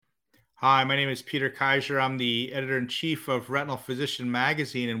Hi, my name is Peter Kaiser. I'm the editor in chief of Retinal Physician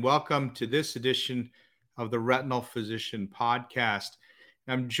Magazine, and welcome to this edition of the Retinal Physician Podcast.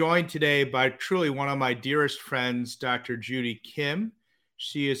 I'm joined today by truly one of my dearest friends, Dr. Judy Kim.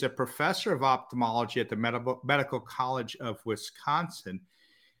 She is a professor of ophthalmology at the Medical College of Wisconsin.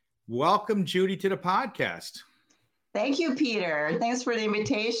 Welcome, Judy, to the podcast. Thank you, Peter. Thanks for the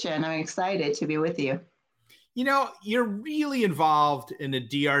invitation. I'm excited to be with you. You know, you're really involved in the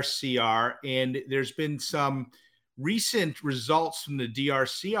DRCR, and there's been some recent results from the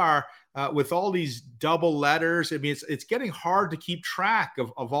DRCR with all these double letters. I mean, it's getting hard to keep track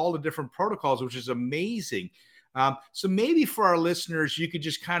of all the different protocols, which is amazing. So maybe for our listeners, you could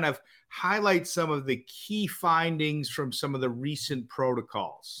just kind of highlight some of the key findings from some of the recent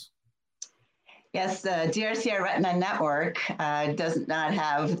protocols. Yes, the DRCR Retina Network does not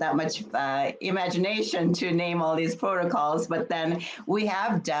have that much imagination to name all these protocols, but then we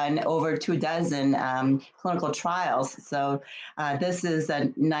have done over 24 clinical trials. So this is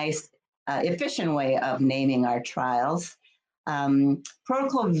a nice, efficient way of naming our trials.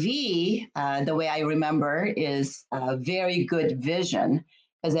 Protocol V, the way I remember, is very good vision,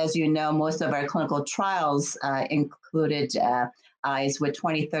 because as you know, most of our clinical trials included eyes with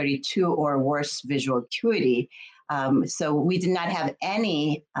 20/32 or worse visual acuity. So we did not have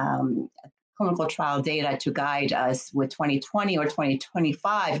any clinical trial data to guide us with 20/20 or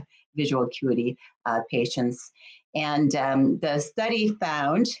 20/25 visual acuity patients. And the study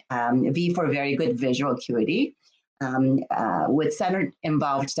found V for very good visual acuity with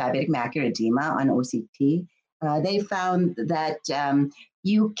center-involved diabetic macular edema on OCT. They found that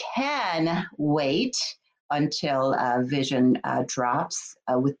you can wait until vision drops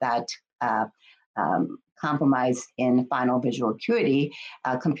with that compromise in final visual acuity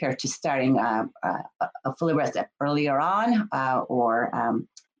compared to starting aflibercept earlier on or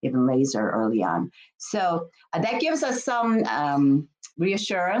even laser early on. So that gives us some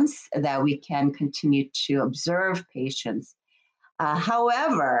reassurance that we can continue to observe patients.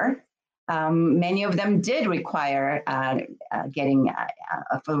 However, many of them did require getting a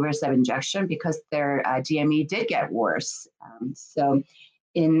aflibercept injection because their DME did get worse. So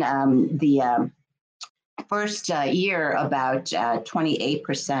in the first year, about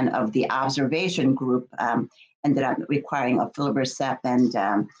 28% of the observation group ended up requiring a aflibercept, and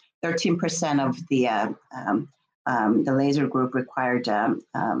 13% of the laser group required a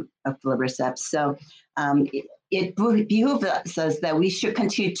aflibercept. So it behooves us that we should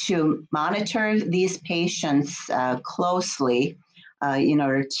continue to monitor these patients closely in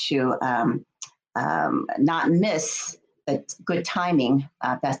order to not miss the good timing,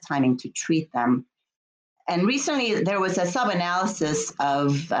 best timing to treat them. And recently there was a sub-analysis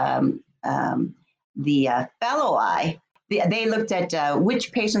of the fellow eye. They looked at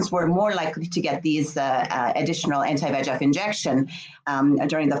which patients were more likely to get these additional anti-VEGF injection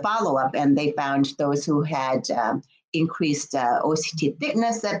during the follow-up, and they found those who had increased OCT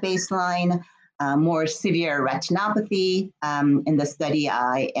thickness at baseline, more severe retinopathy in the study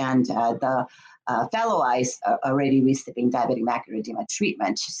eye, and the fellow eyes already receiving diabetic macular edema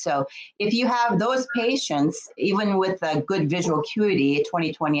treatment. So if you have those patients, even with a good visual acuity,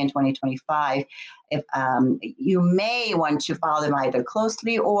 20/20 and 20/25, if you may want to follow them either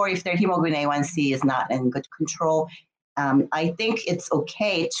closely, or if their hemoglobin A1C is not in good control, I think it's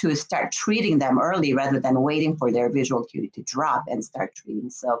okay to start treating them early rather than waiting for their visual acuity to drop and start treating.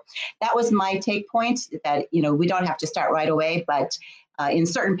 So that was my take point, that we don't have to start right away, but in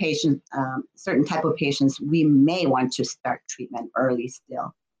certain patients, certain type of patients, we may want to start treatment early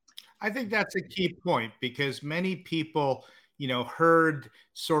still. I think that's a key point because many people, heard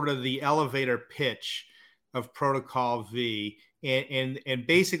sort of the elevator pitch of Protocol V, and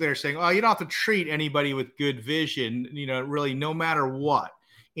basically are saying, oh, you don't have to treat anybody with good vision, really no matter what.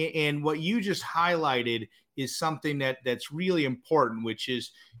 And what you just highlighted is something that's really important, which is,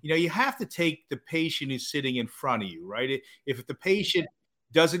 you have to take the patient who's sitting in front of you, right? If the patient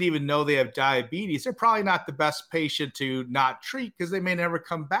doesn't even know they have diabetes, they're probably not the best patient to not treat because they may never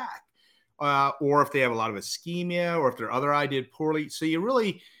come back. Or if they have a lot of ischemia, or if their other eye did poorly. So you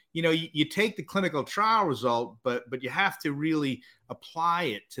really, you take the clinical trial result, but you have to really apply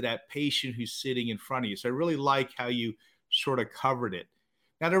it to that patient who's sitting in front of you. So I really like how you sort of covered it.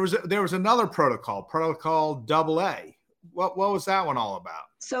 Now there was another protocol, Protocol AA. What was that one all about?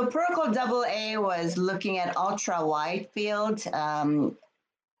 So Protocol AA was looking at ultra wide field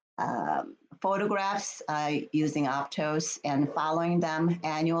photographs using Optos and following them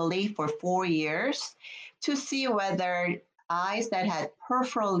annually for 4 years to see whether eyes that had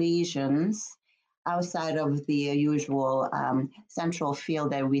peripheral lesions outside of the usual central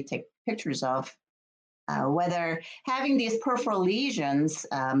field that we pictures of, whether having these peripheral lesions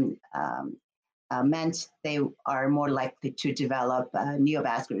meant they are more likely to develop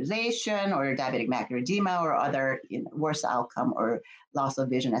neovascularization or diabetic macular edema or other worse outcome or loss of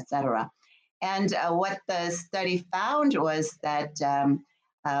vision, etc. And what the study found was that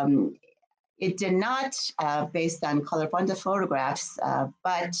it did not, based on color-funded photographs,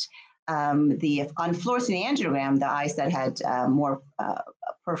 but on fluorescein angiogram, the eyes that had more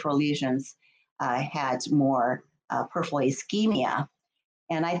peripheral lesions had more peripheral ischemia.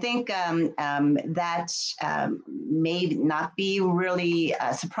 And I think that may not be really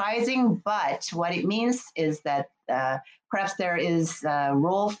surprising, but what it means is that perhaps there is a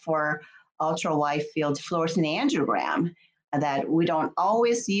role for ultra-wide field fluorescein angiogram that we don't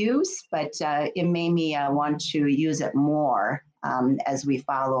always use, but it made me want to use it more as we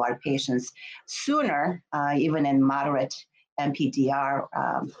follow our patients sooner, even in moderate NPDR,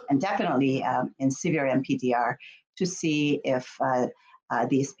 and definitely in severe NPDR, to see if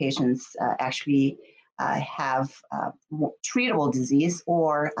these patients actually have treatable disease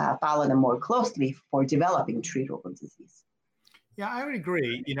or follow them more closely for developing treatable disease. Yeah, I would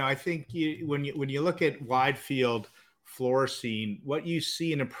agree. I think when you look at wide field fluorescein, what you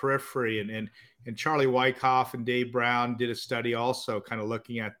see in the periphery, and Charlie Wyckoff and Dave Brown did a study also kind of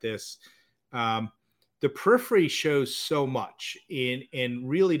looking at this. The periphery shows so much, and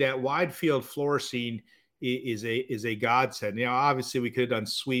really that wide field fluorescein is a godsend. Obviously we could have done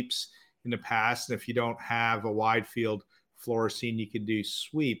sweeps in the past, and if you don't have a wide field fluorescein, you can do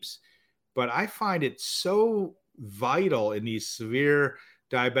sweeps. But I find it so vital in these severe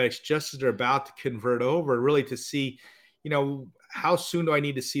diabetics, just as they're about to convert over, really to see, how soon do I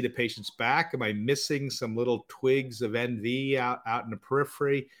need to see the patients back? Am I missing some little twigs of NV out in the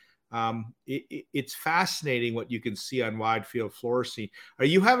periphery? It's fascinating what you can see on wide field fluorescein. Are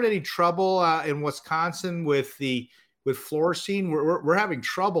you having any trouble in Wisconsin with fluorescein? We're having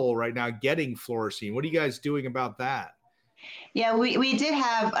trouble right now getting fluorescein. What are you guys doing about that? Yeah, we did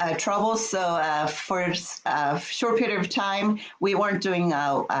have trouble. So for a short period of time, we weren't doing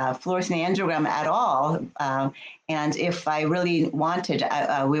fluorescein angiogram at all. And if I really wanted,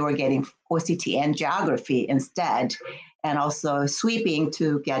 we were getting OCT angiography instead, and also sweeping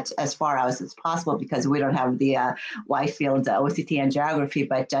to get as far out as possible because we don't have the wide field OCT angiography.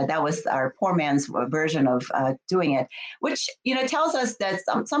 But that was our poor man's version of doing it, which tells us that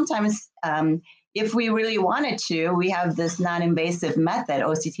sometimes if we really wanted to, we have this non-invasive method,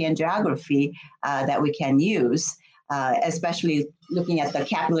 OCT angiography, that we can use, especially looking at the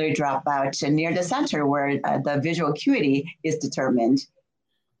capillary dropout near the center where the visual acuity is determined.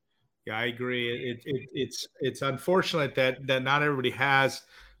 Yeah, I agree. It's unfortunate that not everybody has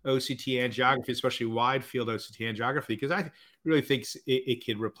OCT angiography, especially wide field OCT angiography, because I really think it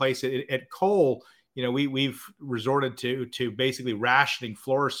could replace it. At Cole, we've resorted to basically rationing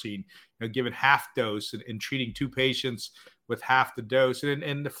fluorescein, given half dose and treating 2 patients with half the dose,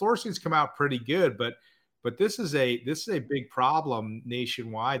 and the fluoresceins come out pretty good, but this is a big problem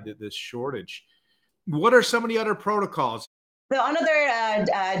nationwide, this shortage. What are some of the other protocols? So another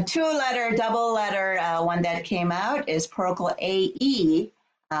 2-letter, double letter one that came out is Protocol AE,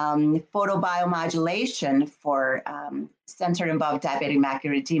 photobiomodulation for center involved diabetic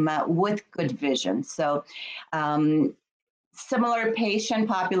macular edema with good vision. So similar patient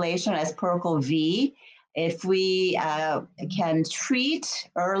population as Protocol V. If we can treat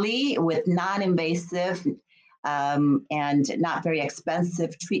early with non-invasive and not very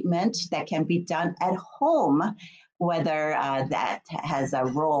expensive treatment that can be done at home, whether that has a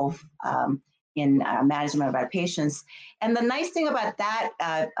role in management of our patients. And the nice thing about that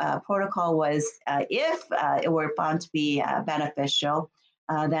protocol was if it were found to be beneficial,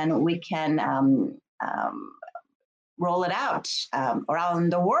 then we can roll it out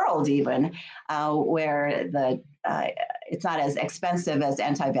around the world even, where it's not as expensive as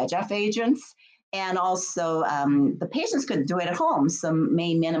anti-VEGF agents. And also the patients could do it at home, so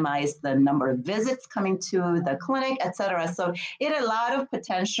may minimize the number of visits coming to the clinic, et cetera. So it had a lot of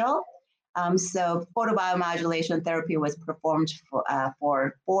potential. So photobiomodulation therapy was performed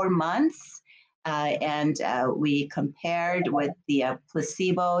for 4 months. And we compared with the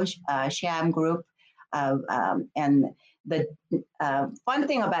placebo sham group. And the fun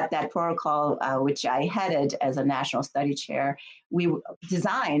thing about that protocol, which I headed as a national study chair, we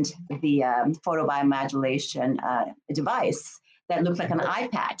designed the photobiomodulation device that looked like an eye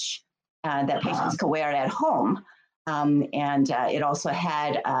patch that patients could wear at home. And it also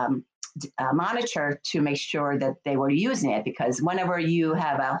had monitor to make sure that they were using it, because whenever you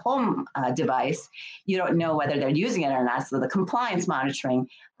have a home device, you don't know whether they're using it or not. So the compliance monitoring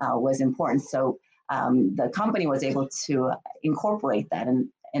was important. So the company was able to incorporate that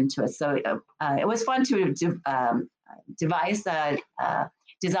into it. So it was fun to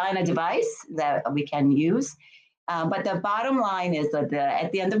design a device that we can use. But the bottom line is that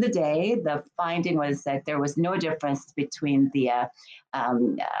at the end of the day, the finding was that there was no difference between the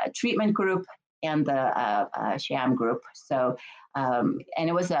treatment group and the sham group. So, and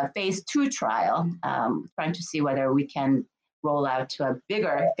it was a phase 2 trial, trying to see whether we can roll out to a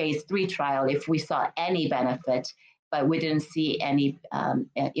bigger phase 3 trial if we saw any benefit, but we didn't see any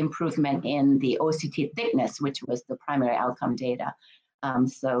improvement in the OCT thickness, which was the primary outcome data.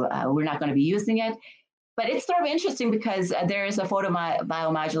 So we're not going to be using it. But it's sort of interesting because there is a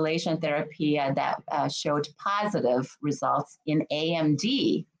photobiomodulation therapy that showed positive results in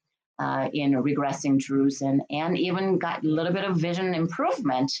AMD in regressing drusen, and even got a little bit of vision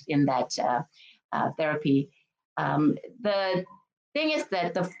improvement in that therapy. The thing is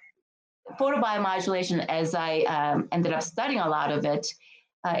that the photobiomodulation, as I ended up studying a lot of it,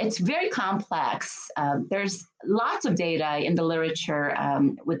 it's very complex. There's lots of data in the literature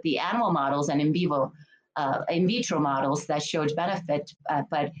with the animal models and in vitro models that showed benefit.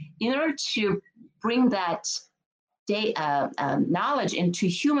 But in order to bring that knowledge into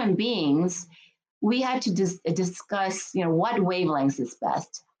human beings, we had to discuss, what wavelengths is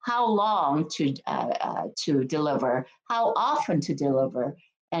best, how long to deliver, how often to deliver,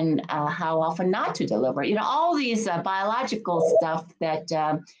 and how often not to deliver. All these biological stuff that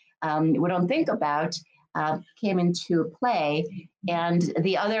we don't think about came into play. And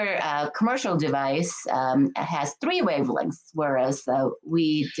the other commercial device has 3 wavelengths, whereas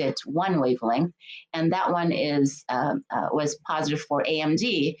we did 1 wavelength, and that one was positive for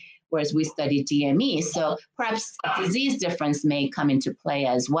AMD, whereas we studied DME. So perhaps disease difference may come into play,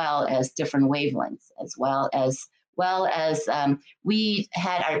 as well as different wavelengths, as well as we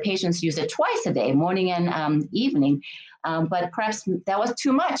had our patients use it twice a day, morning and evening. But perhaps that was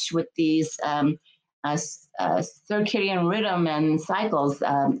too much with these circadian rhythm and cycles.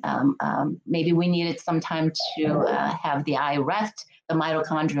 Maybe we needed some time to have the eye rest, the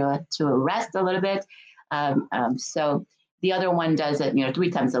mitochondria to rest a little bit. So the other one does it,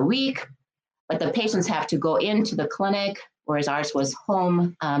 3 times a week, but the patients have to go into the clinic, whereas ours was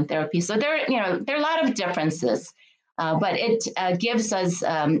home therapy. So there are a lot of differences, but it gives us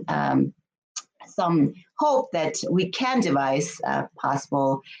some hope that we can devise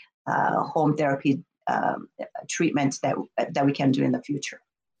possible home therapy treatments that we can do in the future.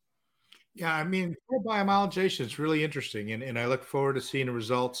 Yeah, I mean, biomodulation is really interesting, and I look forward to seeing the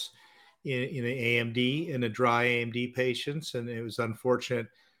results in the AMD, in the dry AMD patients. And it was unfortunate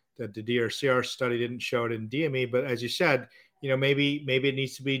that the DRCR study didn't show it in DME, but as you said, maybe it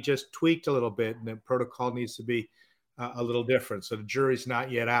needs to be just tweaked a little bit, and the protocol needs to be a little different. So the jury's not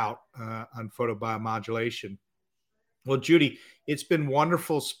yet out on photobiomodulation. Well, Judy, it's been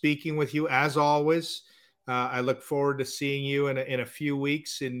wonderful speaking with you as always. I look forward to seeing you in a few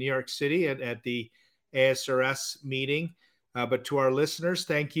weeks in New York City at the ASRS meeting. But to our listeners,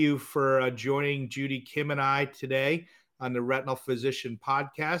 thank you for joining Judy Kim and I today on the Retinal Physician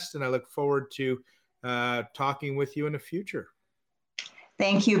Podcast. And I look forward to talking with you in the future.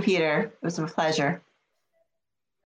 Thank you, Peter. It was a pleasure.